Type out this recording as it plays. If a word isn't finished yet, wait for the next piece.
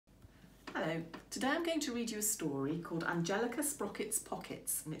Hello, today I'm going to read you a story called Angelica Sprocket's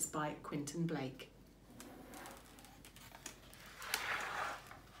Pockets, and it's by Quentin Blake.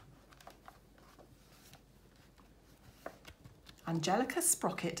 Angelica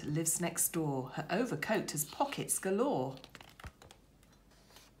Sprocket lives next door. Her overcoat has pockets galore.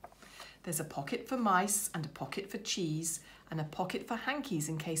 There's a pocket for mice and a pocket for cheese and a pocket for hankies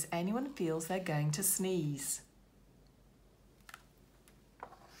in case anyone feels they're going to sneeze.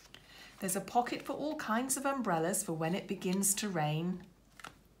 There's a pocket for all kinds of umbrellas for when it begins to rain.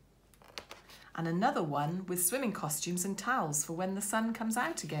 And another one with swimming costumes and towels for when the sun comes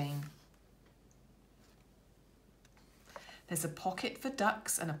out again. There's a pocket for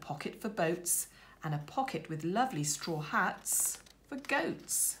ducks and a pocket for boats and a pocket with lovely straw hats for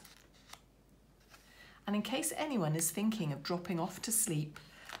goats. And in case anyone is thinking of dropping off to sleep,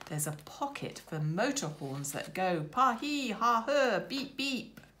 there's a pocket for motor horns that go pa-hee, ha-her, beep,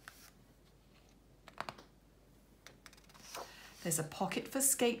 beep. There's a pocket for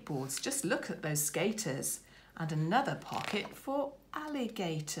skateboards, just look at those skaters, and another pocket for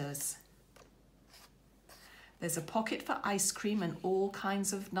alligators. There's a pocket for ice cream and all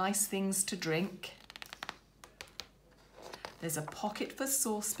kinds of nice things to drink. There's a pocket for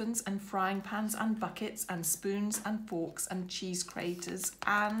saucepans and frying pans and buckets and spoons and forks and cheese graters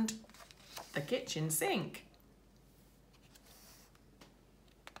and the kitchen sink.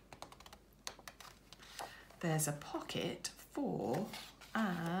 There's a pocket for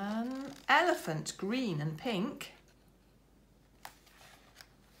an elephant, green and pink.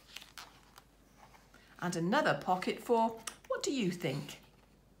 And another pocket for, what do you think?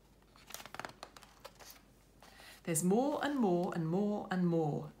 There's more and more and more and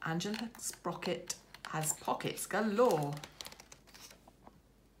more. Angelica Sprocket has pockets galore.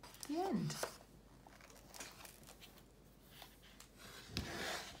 The end.